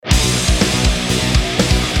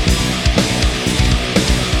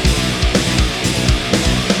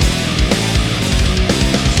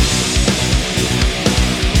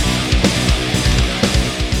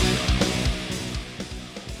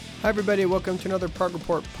everybody. Welcome to another Prog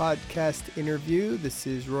Report podcast interview. This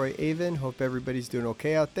is Ray Alder. Hope everybody's doing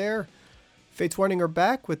okay out there. Fates Warning are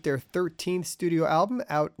back with their 13th studio album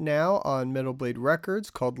out now on Metal Blade Records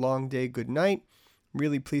called Long Day, Good Night.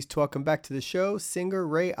 Really pleased to welcome back to the show singer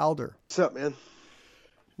Ray Alder. What's up, man?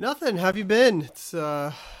 Nothing. How have you been? It's been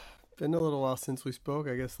a little while since we spoke,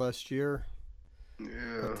 I guess last year.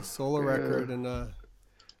 Yeah. With the solo record, and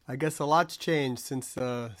I guess a lot's changed since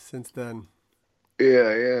then.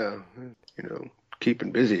 Yeah. You know,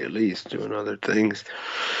 keeping busy at least, doing other things.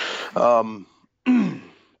 But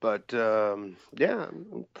yeah,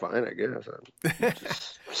 I'm fine, I guess. I'm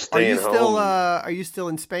just staying home. Are you still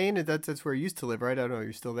in Spain? That's where you used to live, right? I don't know.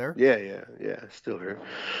 You're still there? Yeah. Still here.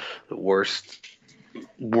 The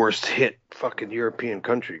worst hit fucking European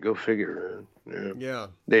country. Go figure. Yeah.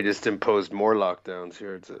 They just imposed more lockdowns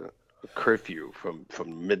here. It's a curfew from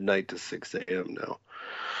midnight to 6 a.m. now.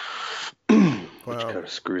 Which kind of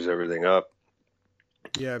screws everything up.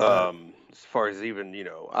 Yeah. As far as even,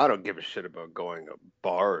 I don't give a shit about going to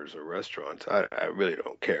bars or restaurants. I really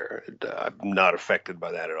don't care. I'm not affected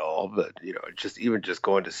by that at all. But, just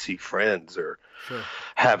going to see friends or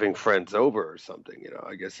having friends over or something,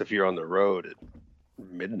 I guess if you're on the road at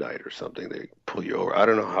midnight or something, they pull you over. I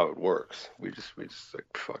don't know how it works. We just like,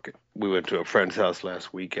 fuck it. We went to a friend's house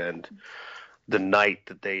last weekend, the night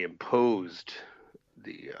that they imposed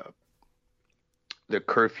the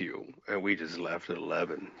curfew, and we just left at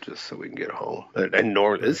 11 just so we can get home. And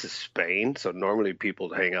normally, this is Spain, so normally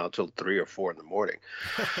people hang out till 3 or 4 in the morning.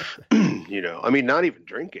 I mean, not even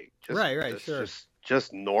drinking.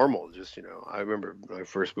 Just normal. I remember when I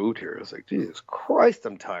first moved here, I was like, Jesus Christ,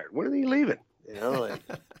 I'm tired. When are they leaving?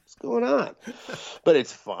 What's going on? But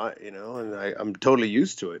it's fine, and I'm totally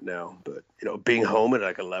used to it now. But, being home at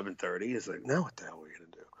like 11:30 is like, now what the hell are we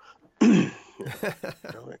going to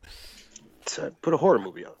do? So put a horror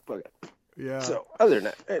movie on. Okay. Yeah. So other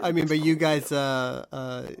than that, I mean, but you guys,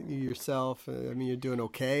 yourself, you're doing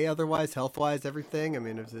okay. Otherwise, health wise, everything. I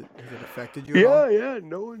mean, has it affected you? Yeah.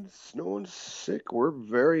 No one's sick. We're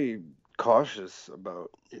very cautious about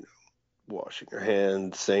washing your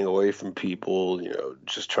hands, staying away from people.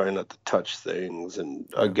 Just trying not to touch things. And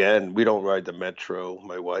again, we don't ride the metro.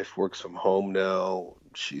 My wife works from home now.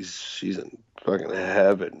 She's in fucking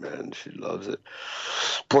heaven, man. She loves it.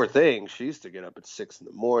 Poor thing. She used to get up at 6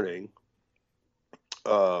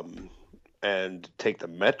 a.m, and take the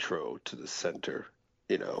metro to the center,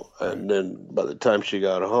 and then by the time she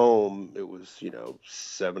got home, it was,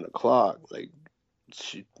 7 o'clock. Like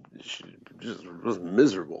she just was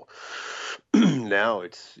miserable. Now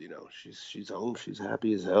it's, she's home. She's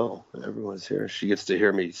happy as hell. Everyone's here. She gets to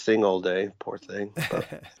hear me sing all day. Poor thing.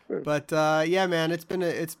 But yeah, man, it's been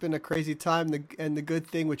a crazy time. And the good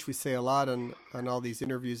thing, which we say a lot on all these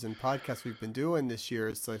interviews and podcasts we've been doing this year,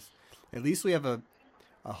 is like, at least we have a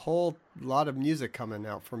whole lot of music coming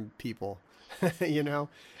out from people, and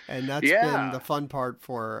that's been the fun part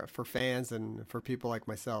for fans and for people like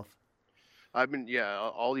myself. I've been,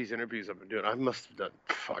 all these interviews I've been doing, I must have done,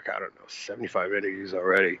 75 interviews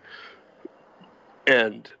already.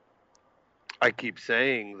 And I keep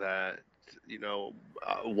saying that,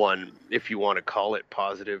 one, if you want to call it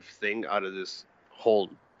positive thing out of this whole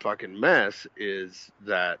fucking mess, is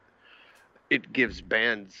that it gives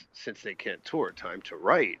bands, since they can't tour, time to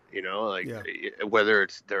write, whether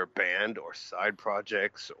it's their band or side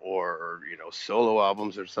projects or, solo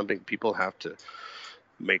albums or something, people have to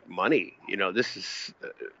make money. This is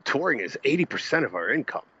touring is 80% of our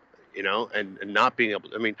income, and not being able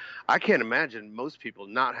to, I can't imagine most people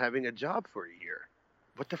not having a job for a year.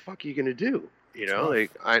 What the fuck are you going to do?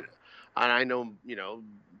 I know,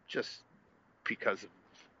 just because of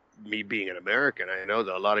me being an American, I know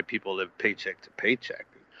that a lot of people live paycheck to paycheck,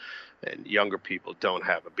 and younger people don't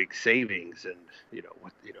have a big savings, and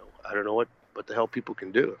I don't know what the hell people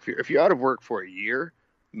can do. If you're out of work for a year,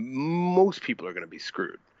 most people are going to be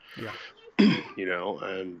screwed. Yeah.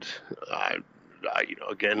 And I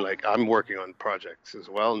again, like, I'm working on projects as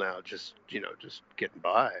well now, just getting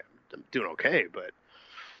by. I'm doing okay, but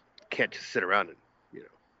can't just sit around and,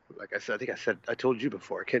 like I said, I told you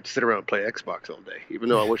before, I can't sit around and play Xbox all day, even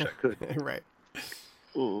though I wish I could. Right.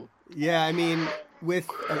 Ooh. Yeah. I mean, with,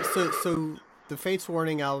 so the Fates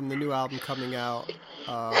Warning album, the new album coming out,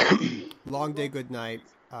 Long Day, Good Night,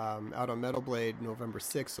 out on Metal Blade November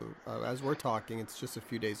 6th. So as we're talking, it's just a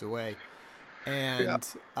few days away. And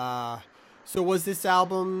so was this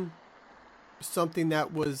album something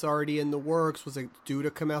that was already in the works? Was it due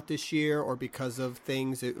to come out this year, or because of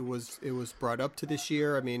things it was brought up to this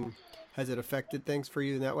year? I mean, has it affected things for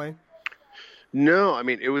you in that way? No, I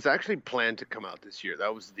mean it was actually planned to come out this year.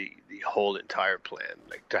 That was the whole entire plan.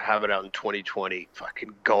 Like to have it out in 2020,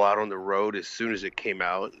 fucking go out on the road as soon as it came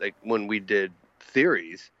out. Like when we did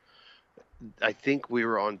Theories, I think we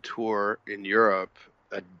were on tour in Europe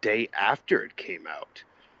a day after it came out.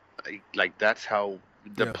 Like that's how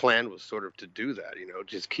the Yeah. plan was sort of to do that,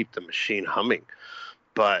 just keep the machine humming.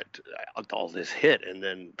 But all this hit, and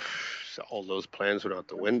then all those plans went out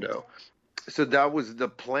the window. So that was the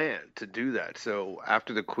plan to do that. So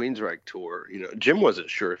after the Queensryche tour, Jim wasn't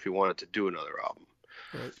sure if he wanted to do another album,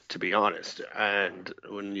 Right. to be honest. And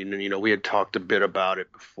when we had talked a bit about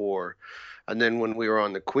it before, and then when we were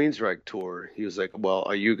on the Queensryche tour, he was like, "Well,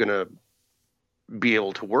 are you gonna be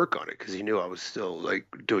able to work on it?" Because he knew I was still like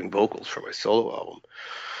doing vocals for my solo album,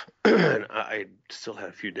 and I still had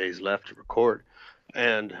a few days left to record.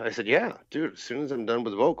 And I said, "Yeah, dude, as soon as I'm done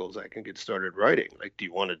with vocals, I can get started writing. Like, do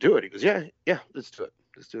you want to do it?" He goes, "Yeah, yeah, let's do it.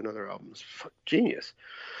 Let's do another album." It's genius.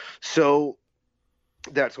 So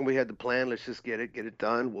that's when we had the plan. Let's just get it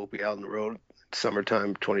done. We'll be out on the road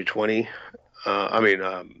summertime 2020.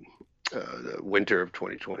 The winter of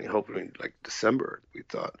 2020, hopefully like December, we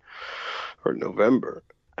thought, or November.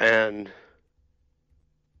 And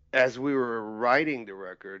as we were writing the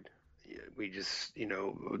record, we just,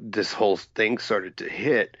 this whole thing started to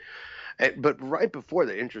hit. But right before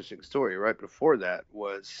the interesting story, right before that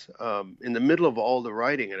was in the middle of all the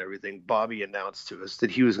writing and everything, Bobby announced to us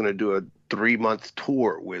that he was going to do a 3-month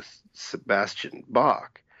tour with Sebastian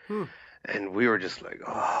Bach. And we were just like,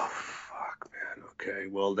 oh, fuck, man. Okay,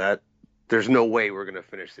 well, there's no way we're going to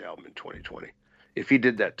finish the album in 2020. If he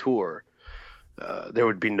did that tour, there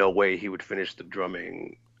would be no way he would finish the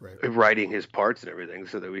drumming, right, writing his parts and everything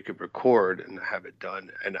so that we could record and have it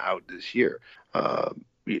done and out this year.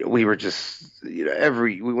 We were just,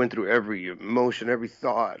 we went through every emotion, every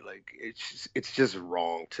thought. Like it's just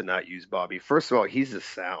wrong to not use Bobby. First of all, he's the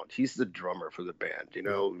sound. He's the drummer for the band.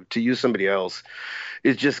 To use somebody else,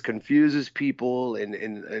 it just confuses people,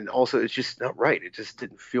 and also it's just not right. It just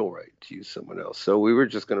didn't feel right to use someone else. So we were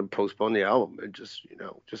just going to postpone the album and just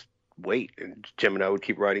wait, and Jim and I would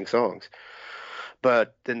keep writing songs.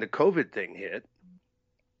 But then the COVID thing hit,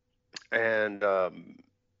 and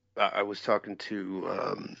I was talking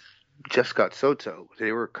to Jeff Scott Soto.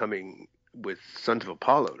 They were coming with Sons of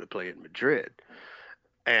Apollo to play in Madrid,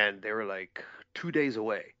 and they were like 2 days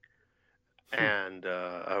away. And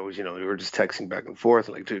I was, we were just texting back and forth,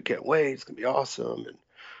 like, dude, can't wait, it's gonna be awesome.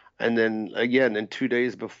 And then again, 2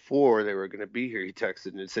 days before they were gonna be here, he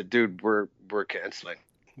texted and said, dude, we're canceling.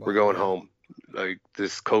 Wow. We're going home. Like,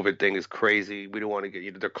 this COVID thing is crazy. We don't want to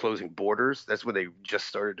get, they're closing borders. That's when they just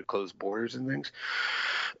started to close borders and things.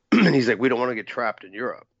 And he's like, we don't want to get trapped in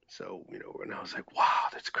Europe. So, and I was like, wow,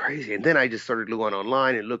 that's crazy. And then I just started going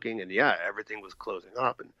online and looking, and yeah, everything was closing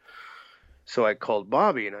up. And so I called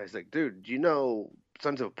Bobby and I was like, dude,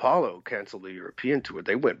 Sons of Apollo canceled the European tour.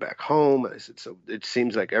 They went back home. And I said, so it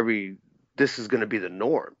seems like this is going to be the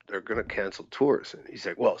norm. They're going to cancel tours. And he's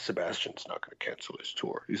like, well, Sebastian's not going to cancel his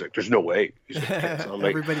tour. He's like, there's no way. He's like, cancel.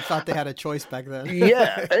 Everybody thought they had a choice back then.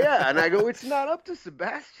 Yeah. And I go, it's not up to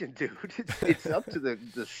Sebastian, dude. It's up to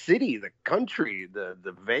the city, the country,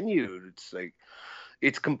 the venue. It's like,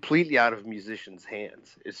 it's completely out of musicians'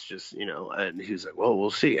 hands. It's just, and he was like, well, we'll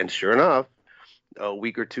see. And sure enough, a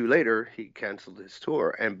week or two later, he canceled his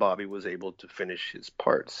tour, and Bobby was able to finish his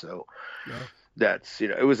parts. So that's,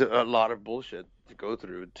 it was a lot of bullshit to go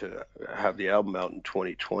through to have the album out in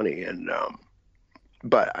 2020. And,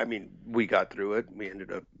 but I mean, we got through it. We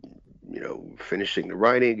ended up, finishing the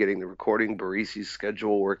writing, getting the recording. Barisi's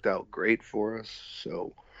schedule worked out great for us.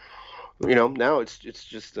 So, now it's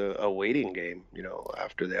just a waiting game,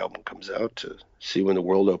 after the album comes out to see when the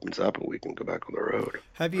world opens up and we can go back on the road.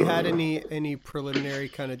 Have you had any preliminary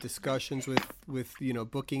kind of discussions with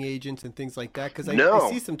booking agents and things like that? Because I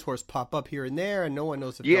see some tours pop up here and there, and no one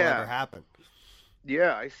knows if they'll ever happen.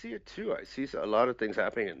 Yeah, I see it too. I see a lot of things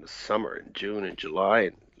happening in the summer, in June and July,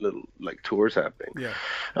 and little like tours happening.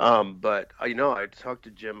 Yeah. But I talked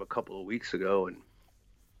to Jim a couple of weeks ago and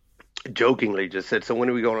jokingly just said, so when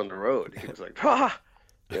are we going on the road? He was like,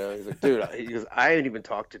 he's like, dude, I haven't even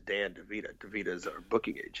talked to Dan DeVita. DeVita is our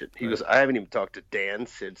booking agent. He goes, I haven't even talked to Dan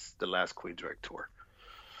since the last Queensryche tour.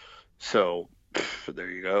 So there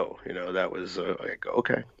you go. That was I go,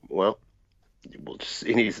 okay, well, we'll just,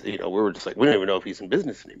 and he's, we were just like, we don't even know if he's in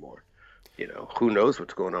business anymore. Who knows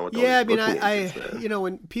what's going on with those. Yeah, I mean, I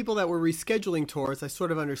when people that were rescheduling tours, I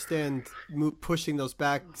sort of understand pushing those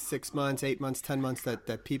back 6 months, 8 months, 10 months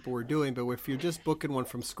that people were doing. But if you're just booking one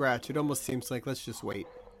from scratch, it almost seems like let's just wait.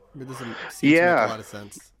 It doesn't seem to make a lot of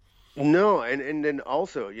sense. No, and then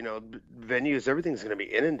also, venues, everything's going to be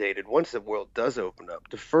inundated once the world does open up.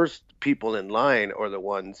 The first people in line are the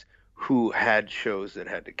ones who had shows that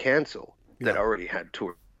had to cancel, that Yeah. already had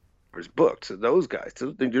tours booked. So those guys,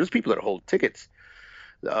 so there's people that hold tickets,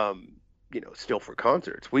 um, still for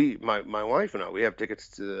concerts. My wife and I, we have tickets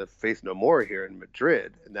to Faith No More here in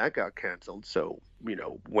Madrid, and that got canceled. So,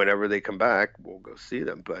 whenever they come back, we'll go see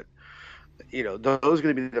them. But, those are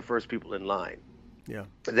going to be the first people in line. Yeah.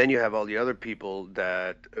 And then you have all the other people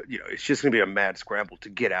that, it's just going to be a mad scramble to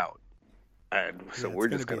get out. And so Yeah, it's we're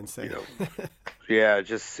going just to be going to, insane. yeah,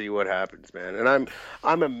 just see what happens, man. And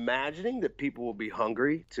I'm imagining that people will be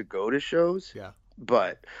hungry to go to shows, Yeah.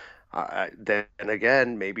 but then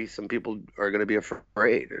again, maybe some people are going to be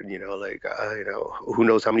afraid, and who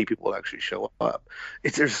knows how many people will actually show up.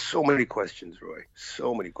 There's so many questions, Roy.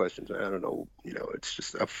 So many questions. I don't know. It's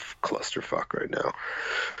just a clusterfuck right now.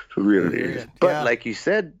 It I really hear is. ya. But Yeah. like you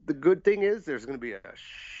said, the good thing is there's going to be a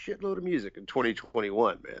shitload of music in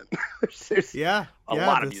 2021, man. There's Yeah, a yeah.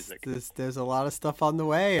 lot of music. There's a lot of stuff on the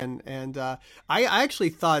way, and I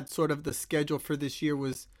actually thought sort of the schedule for this year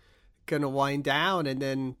was gonna wind down, and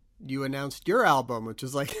then you announced your album, which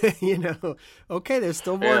is like, okay, there's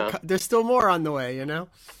still more. Yeah. There's still more on the way.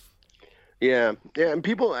 Yeah, yeah, and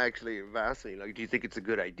people actually have asked me, like, do you think it's a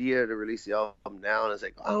good idea to release the album now? And it's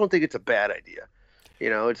like, I don't think it's a bad idea.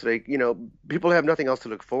 It's like, people have nothing else to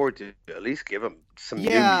look forward to. At least give them some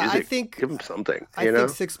new Yeah, music. Give them something, I think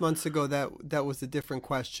 6 months ago that was a different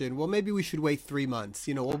question. Well, maybe we should wait 3 months.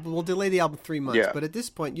 We'll delay the album 3 months, Yeah. but at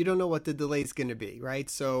this point, you don't know what the delay is going to be, right?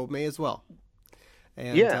 So may as well.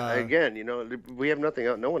 And Yeah, again, we have nothing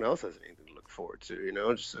else. No one else has anything to look forward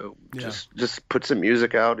to, So yeah, just put some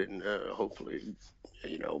music out and hopefully,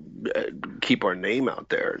 keep our name out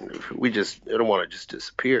there. And I don't want to just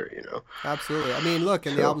disappear. absolutely. I mean, look,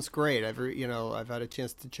 and the So, album's great. I've had a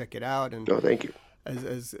chance to check it out, and no, thank you.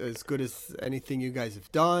 as good as anything you guys have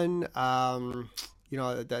done.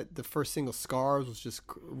 That the first single "Scars" was just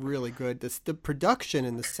really good. The production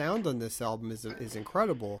and the sound on this album is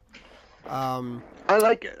incredible. I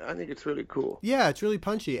like it. I think it's really cool. Yeah, it's really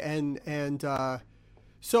punchy,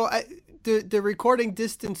 so the recording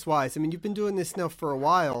distance wise, I mean, you've been doing this now for a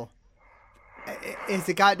while. Has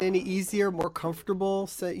it gotten any easier, more comfortable?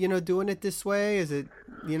 Doing it this way? Is it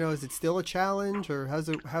still a challenge, or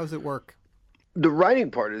how's it work? The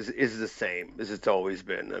writing part is the same as it's always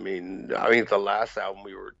been. I mean, the last album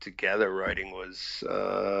we were together writing was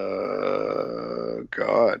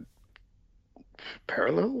God,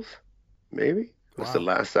 Parallels, maybe was the Wow,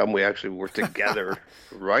 last album we actually were together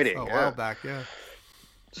writing. a while Yeah. back, yeah.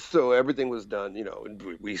 So everything was done.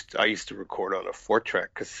 I used to record on a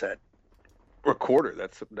 4-track cassette recorder.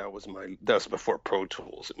 That was before Pro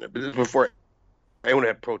Tools, and it was before I only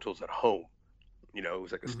had Pro Tools at home. It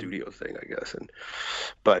was like a Hmm. studio thing, I guess.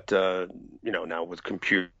 But now with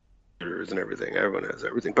computers and everything, everyone has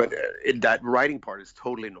everything. But that writing part is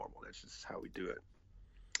totally normal. That's just how we do it.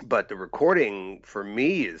 But the recording for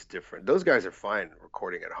me is different. Those guys are fine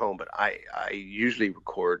recording at home, but I usually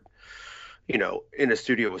record, in a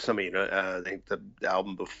studio with somebody. I think the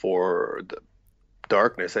album before the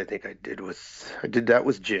Darkness, I think I did that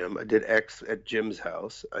with Jim. I did X at Jim's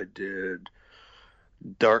house. I did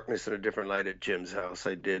Darkness in a Different Light at Jim's house.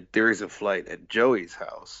 I did Theories of Flight at Joey's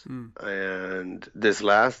house. Mm. And this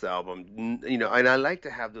last album, and I like to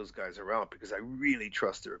have those guys around because I really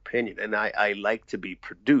trust their opinion. And I like to be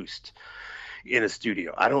produced in a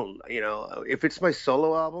studio. I don't, if it's my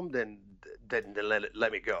solo album, then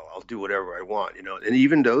let me go. I'll do whatever I want, And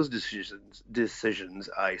even those decisions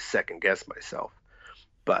I second guess myself.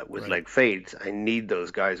 But with Right. like Fades, I need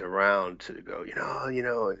those guys around to go,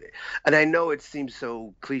 and I know it seems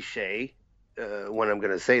so cliche when I'm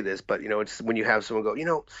going to say this, but it's when you have someone go,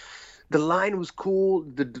 the line was cool,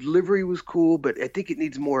 the delivery was cool, but I think it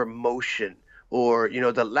needs more emotion, or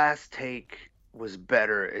the last take was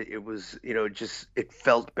better. It was, it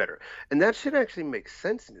felt better, and that should actually make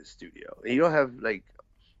sense in the studio. And you don't have like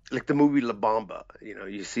the movie La Bamba.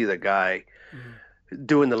 You see the guy Mhm.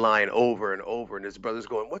 doing the line over and over, and his brother's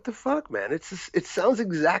going, "What the fuck, man? It sounds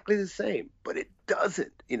exactly the same, but it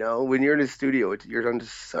doesn't." When you're in a studio, you're under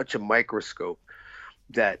such a microscope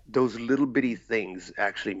that those little bitty things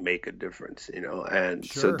actually make a difference. And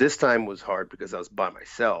so Sure. this time was hard because I was by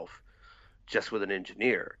myself, just with an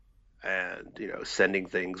engineer, and sending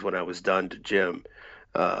things when I was done to Jim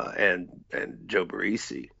and Joe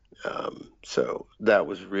Barisi. So that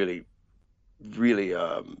was really really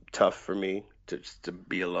tough for me to just to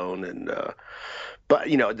be alone, and but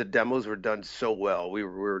the demos were done so well. We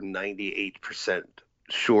were 98%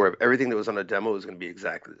 sure of everything that was on the demo was going to be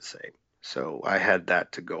exactly the same. So I had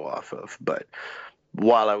that to go off of. But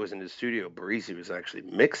while I was in the studio, Barisi was actually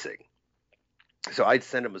mixing. So I'd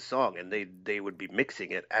send him a song, and they would be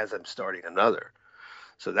mixing it as I'm starting another.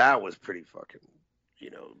 So that was pretty fucking,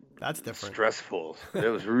 That's different. stressful. It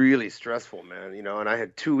was really stressful, man. And I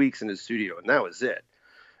had 2 weeks in the studio, and that was it.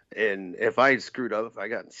 And if I had screwed up, if I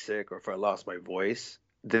gotten sick, or if I lost my voice,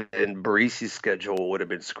 then Barisi's schedule would have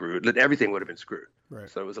been screwed. Everything would have been screwed. Right.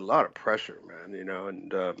 So it was a lot of pressure, man.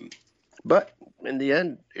 And but in the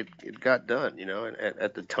end, it got done. And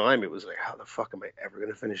at the time, it was like, how the fuck am I ever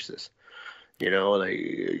gonna finish this?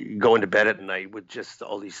 Like going to bed at night with just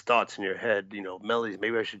all these thoughts in your head. Melodies.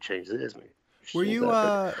 Maybe I should change this. Maybe I should change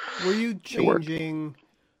that. Were you changing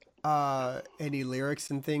any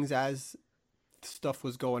lyrics and things as stuff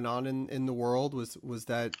was going on in the world? Did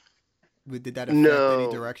that affect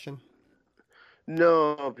any direction?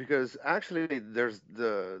 No, because actually there's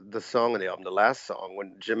the song on the album, the last song,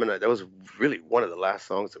 when Jim and I, that was really one of the last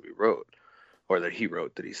songs that we wrote, or that he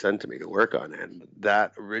wrote, that he sent to me to work on. And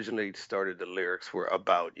that originally started, the lyrics were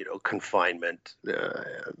about, confinement,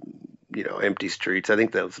 empty streets. I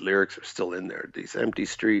think those lyrics are still in there, these empty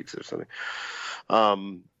streets or something.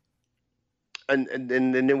 And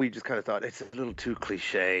then we just kind of thought, it's a little too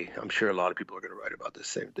cliche. I'm sure a lot of people are going to write about the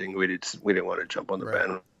same thing. We didn't want to jump on the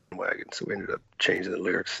bandwagon, so we ended up changing the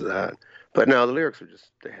lyrics to that. But no, the lyrics were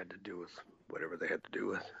they had to do with whatever they had to do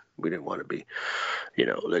with. We didn't want to be,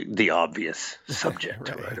 like the obvious subject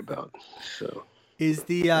to write about. So is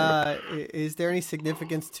there any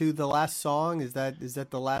significance to the last song? Is that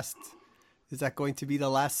the last? Is that going to be the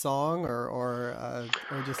last song, or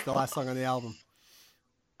just the last song on the album?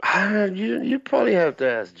 You probably have to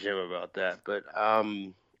ask Jim about that, but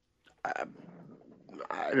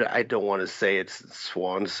I don't want to say it's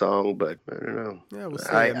Swan Song, but I don't know. Yeah, we'll see.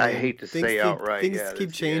 I hate to say outright. Things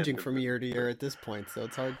keep changing from year to year at this point, so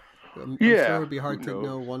it's hard. I'm sure it would be hard to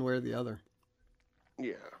know one way or the other.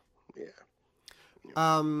 Yeah.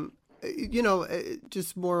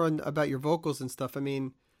 Just more about your vocals and stuff. I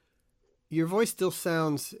mean, your voice still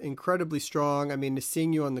sounds incredibly strong. I mean,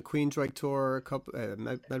 seeing you on the Queensryche tour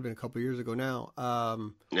might have been a couple years ago now.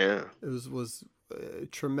 It was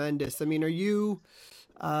tremendous. I mean, are you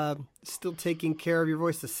still taking care of your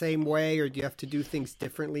voice the same way, or do you have to do things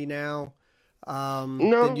differently now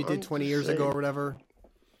than you did 20 years ago or whatever?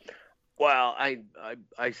 Well,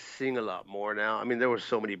 I sing a lot more now. I mean, there were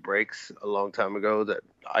so many breaks a long time ago that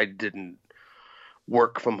I didn't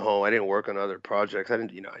work from home. I didn't work on other projects. I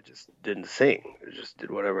just didn't sing. I just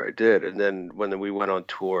did whatever I did. And then when we went on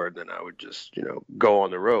tour, then I would just, go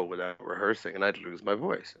on the road without rehearsing, and I'd lose my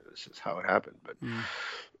voice. It's just how it happened. But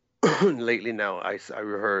lately now, I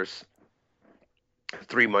rehearse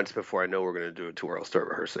 3 months before I know we're going to do a tour. I'll start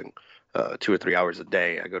rehearsing 2 or 3 hours a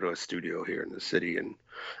day. I go to a studio here in the city and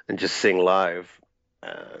just sing live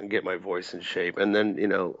and get my voice in shape. And then,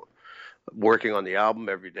 working on the album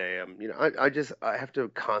every day, I have to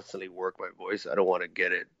constantly work my voice. I don't want to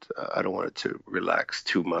get it. I don't want it to relax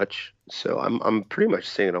too much. So I'm pretty much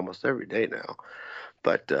singing almost every day now.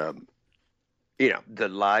 But the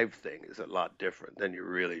live thing is a lot different. Then you're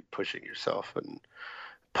really pushing yourself and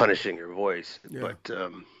punishing your voice. Yeah. But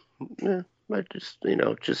I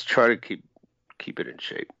just try to keep it in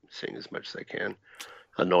shape. Sing as much as I can.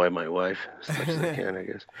 Annoy my wife as much as I can, I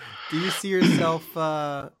guess. Do you see yourself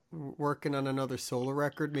working on another solo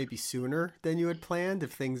record maybe sooner than you had planned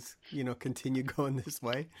if things, continue going this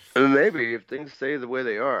way? Maybe, if things stay the way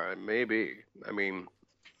they are, maybe. I mean,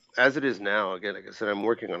 as it is now, again, like I said, I'm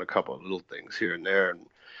working on a couple of little things here and there.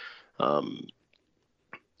 And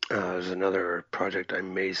there's another project I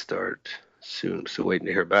may start soon, so waiting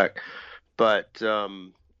to hear back. But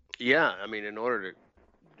yeah, I mean, in order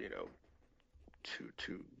to,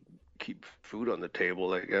 to keep food on the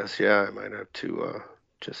table, I guess, yeah, I might have to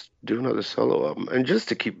just do another solo album, and just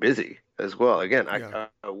to keep busy as well. Again, I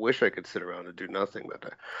wish I could sit around and do nothing,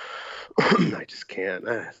 but I just can't.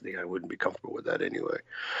 I think I wouldn't be comfortable with that anyway.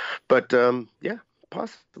 But yeah,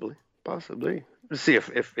 possibly. Let's see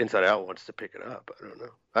if Inside Out wants to pick it up. I don't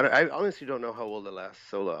know. I honestly don't know how well the last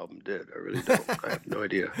solo album did. I really don't. I have no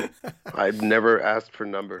idea. I've never asked for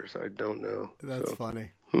numbers. I don't know. That's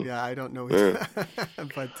funny. Yeah, I don't know either.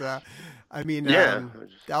 But I mean,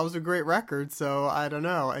 that was a great record. So I don't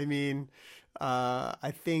know. I mean,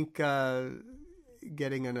 I think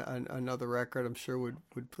getting another record, I'm sure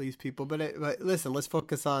would please people. But listen, let's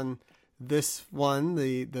focus on this one,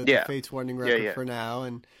 the Fates Warning record for now,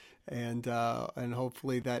 and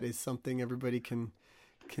hopefully that is something everybody can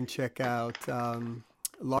check out.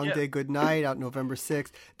 Long Day Good Night out November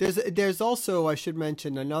 6th. There's also, I should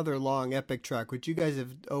mention, another long epic track, which you guys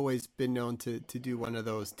have always been known to do one of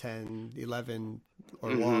those 10, 11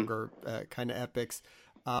 or longer kind of epics.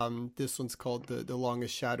 This one's called the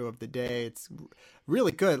Longest Shadow of the Day. It's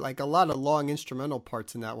really good. Like a lot of long instrumental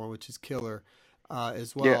parts in that one, which is killer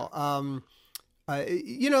as well.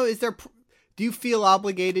 Yeah. Do you feel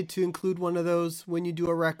obligated to include one of those when you do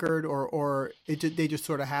a record, or they just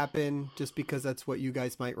sort of happen just because that's what you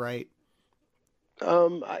guys might write?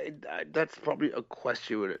 That's probably a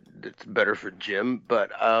question that's better for Jim,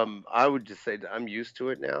 but I would just say that I'm used to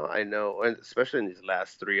it now. I know, and especially in these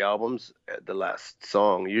last 3 albums, the last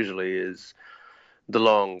song usually is the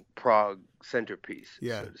long Prog centerpiece,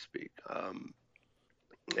 so to speak.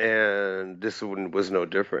 And this one was no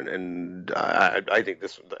different. And I think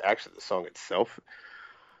actually the song itself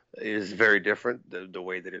is very different, the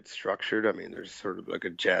way that it's structured. I mean, there's sort of like a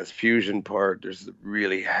jazz fusion part, there's the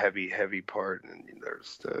really heavy part, and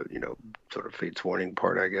there's the sort of Fate's Warning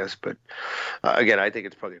part, I guess. But again, I think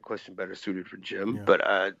it's probably a question better suited for Jim. But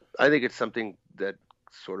I think it's something that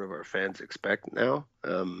sort of our fans expect now,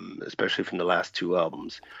 especially from the last 2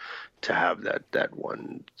 albums, to have that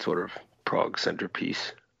one sort of Prog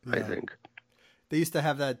centerpiece. I think they used to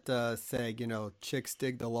have that saying, chicks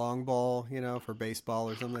dig the long ball, for baseball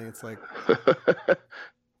or something. It's like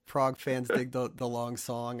Prog fans dig the long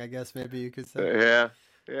song, I guess maybe you could say. Yeah.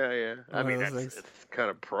 I mean, it's kind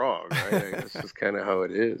of Prog, right? That's just kind of how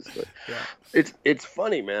it is. But it's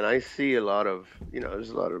funny, man. I see a lot of, there's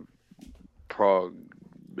a lot of Prog,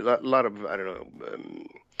 a lot of, I don't know,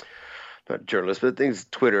 not journalists, but things,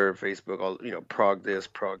 Twitter, Facebook, all, Prog this,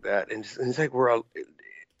 Prog that. And it's like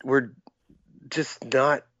we're just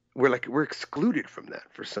not, we're excluded from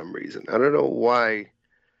that for some reason. I don't know why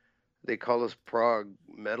they call us Prog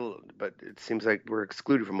metal, but it seems like we're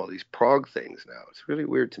excluded from all these Prog things now. It's really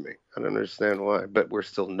weird to me. I don't understand why, but we're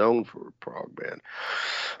still known for a Prog band.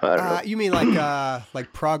 I don't know. You mean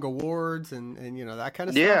like Prog Awards and that kind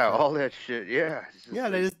of stuff? Yeah, all that shit. Yeah.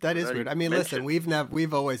 That is weird. I mean, listen,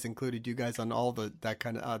 we've always included you guys on all that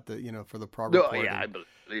kind of for the Prog Report. Oh yeah, I believe.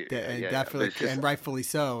 Definitely, and rightfully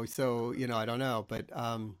so. So I don't know, but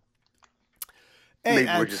maybe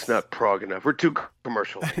we're just not Prog enough. We're too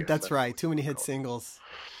commercial. That's right. Too many hit singles.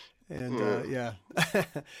 And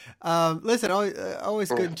listen, always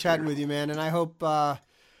good chatting with you, man. And I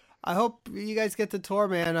hope you guys get to tour,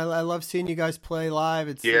 man. I love seeing you guys play live.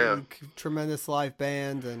 It's a tremendous live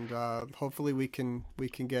band, and hopefully we can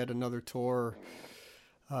get another tour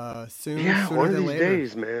soon. Yeah, sooner one of than these later.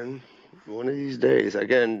 days, man. One of these days.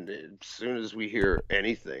 Again, as soon as we hear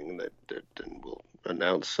anything, then we'll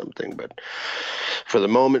announce something. But for the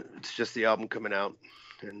moment, it's just the album coming out,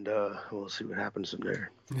 and we'll see what happens from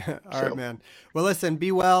there. All right, man. Well, listen,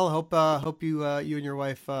 be well. Hope you and your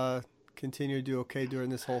wife continue to do okay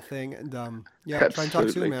during this whole thing. And try and talk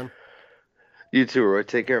soon, man. You too, Roy.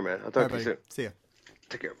 Take care, man. I'll talk to you soon. See ya.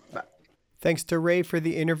 Take care. Bye. Thanks to Ray for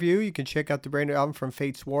the interview. You can check out the brand new album from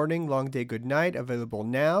Fate's Warning, Long Day Good Night, available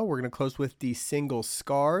now. We're going to close with the single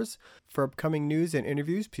Scars. For upcoming news and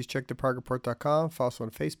interviews, please check theprogreport.com. Follow us on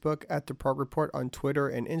Facebook at The Prog Report on Twitter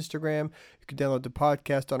and Instagram. You can download the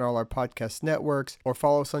podcast on all our podcast networks or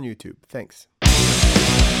follow us on YouTube. Thanks.